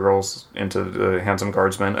 Wonder Girl's into the Handsome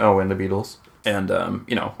Guardsmen, and the Beatles. And,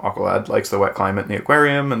 Aqualad likes the wet climate in the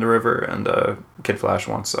aquarium and the river, and Kid Flash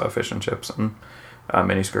wants fish and chips and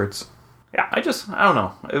mini skirts. Yeah, I don't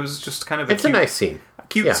know. It was just kind of a nice scene. A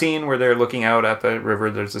cute scene where they're looking out at the river.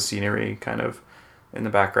 There's the scenery kind of in the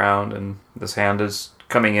background, and this hand is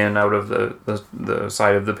coming in out of the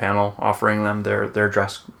side of the panel, offering them their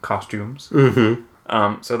dress costumes.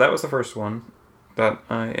 Mm-hmm. So that was the first one that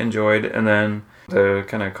I enjoyed, and then the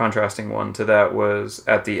kind of contrasting one to that was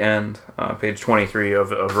at the end, page 23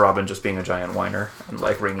 of Robin just being a giant whiner and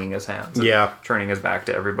like wringing his hands, and turning his back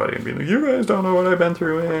to everybody and being like, "You guys don't know what I've been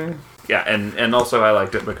through." Yeah, and also I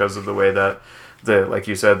liked it because of the way that like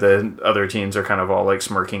you said, the other teens are kind of all like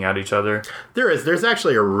smirking at each other. There's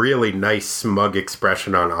actually a really nice smug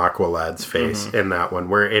expression on Aqualad's face in that one,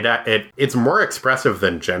 where it's more expressive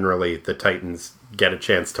than generally the Titans get a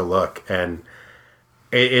chance to look, and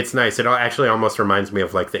it's nice. It actually almost reminds me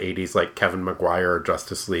of like the 80s, like Kevin Maguire or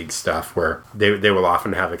Justice League stuff, where they will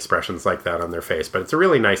often have expressions like that on their face. But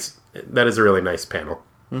that is a really nice panel.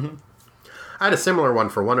 Mm-hmm. I had a similar one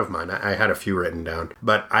for one of mine. I had a few written down,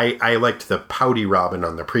 but I liked the pouty Robin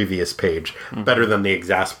on the previous page better than the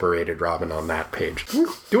exasperated Robin on that page.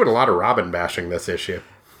 Doing a lot of Robin bashing this issue.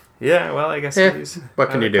 Yeah, well, I guess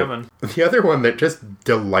what can you do? Coming. The other one that just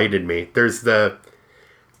delighted me, there's the...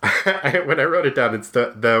 when I wrote it down, it's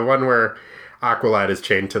the one where Aqualad is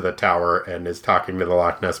chained to the tower and is talking to the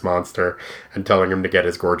Loch Ness Monster and telling him to get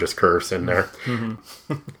his gorgeous curves in there.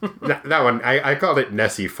 Mm-hmm. that one, I called it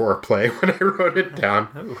Nessie foreplay when I wrote it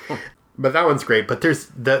down. Oh. But that one's great. But there's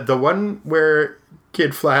the one where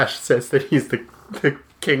Kid Flash says that he's the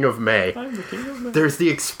King of May. I'm the King of May. There's the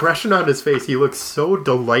expression on his face. He looks so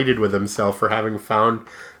delighted with himself for having found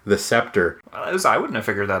the scepter. I wouldn't have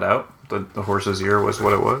figured that out. The horse's ear was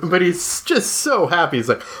what it was. But he's just so happy. He's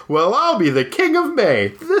like, well, I'll be the King of May.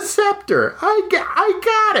 The scepter. I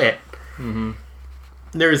got it. Mm-hmm.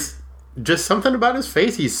 There's just something about his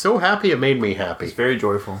face. He's so happy it made me happy. He's very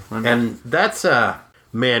joyful. And that's,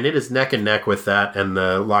 man, it is neck and neck with that and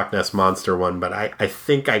the Loch Ness Monster one. But I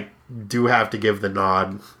think I do have to give the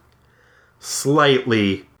nod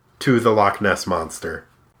slightly to the Loch Ness Monster.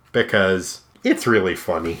 Because it's really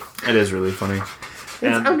funny. It is really funny.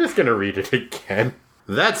 I'm just going to read it again.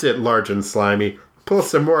 That's it, large and slimy. Pull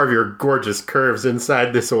some more of your gorgeous curves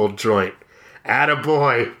inside this old joint.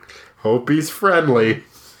 Attaboy. Hope he's friendly.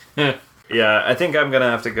 Yeah, I think I'm going to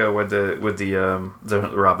have to go with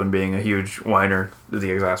the Robin being a huge whiner, the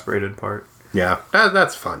exasperated part. Yeah,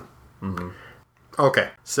 that's fun. Mm-hmm. Okay,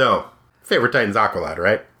 so, favorite Titan's Aqualad,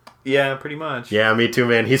 right? Yeah, pretty much. Yeah, me too,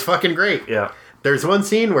 man. He's fucking great. Yeah. There's one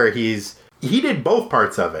scene where he did both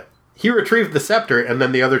parts of it. He retrieved the scepter, and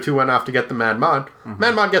then the other two went off to get the Mad Mod. Mm-hmm.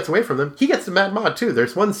 Mad Mod gets away from them. He gets the Mad Mod, too.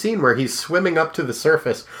 There's one scene where he's swimming up to the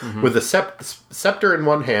surface with the scepter in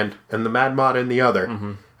one hand and the Mad Mod in the other.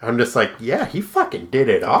 Mm-hmm. I'm just like, yeah, he fucking did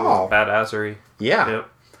it all. Badassery. Yeah. Yep.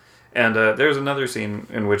 And there's another scene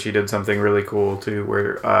in which he did something really cool, too,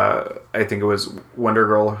 where I think it was Wonder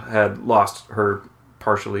Girl had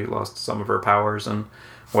partially lost some of her powers and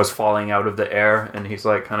was falling out of the air, and he's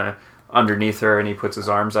like kind of underneath her, and he puts his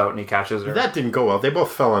arms out and he catches her. That didn't go well. They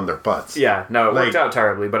both fell on their butts. Yeah, no, it worked out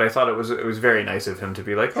terribly, but I thought it was very nice of him to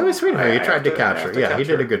be like, it was sweet. He tried to catch her. Yeah, he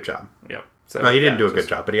did a good job. Yep. So, he didn't do a good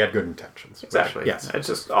job, but he had good intentions. Exactly. Yes. It's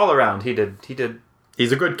just all around. He did.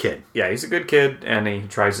 He's a good kid. Yeah, he's a good kid, and he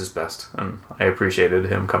tries his best, and I appreciated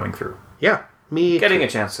him coming through. Yeah, me getting too. A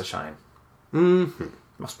chance to shine. Mm-hmm.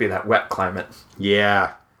 Must be that wet climate.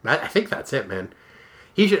 Yeah, I think that's it, man.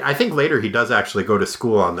 He should. I think later he does actually go to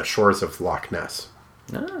school on the shores of Loch Ness.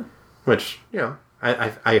 Ah. Which,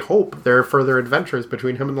 I hope there are further adventures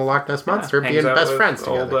between him and the Loch Ness Monster being best friends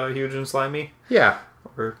together. Old Huge and Slimy? Yeah.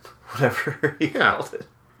 Or whatever he called it.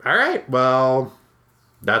 All right, well,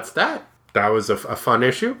 that's that. That was a fun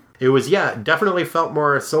issue. It was, definitely felt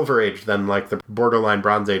more Silver Age than like the borderline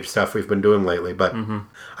Bronze Age stuff we've been doing lately, but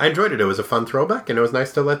I enjoyed it. It was a fun throwback, and it was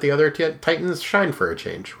nice to let the other Titans shine for a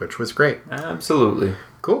change, which was great. Absolutely.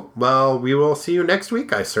 Cool. Well, we will see you next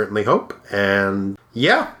week, I certainly hope. And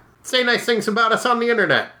say nice things about us on the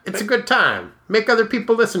internet. It's a good time. Make other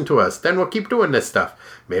people listen to us. Then we'll keep doing this stuff.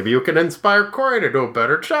 Maybe you can inspire Corey to do a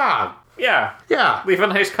better job. Yeah. Yeah. Leave a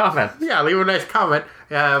nice comment. Yeah, leave a nice comment.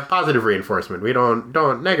 Positive reinforcement. We don't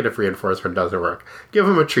negative reinforcement doesn't work. Give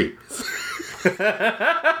him a treat.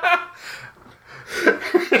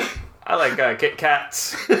 I like Kit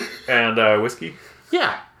Kats and whiskey.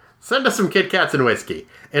 Yeah. Send us some Kit Kats and whiskey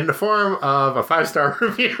in the form of a 5-star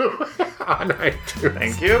review on iTunes.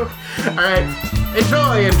 Thank you. All right.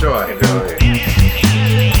 Enjoy. Enjoy.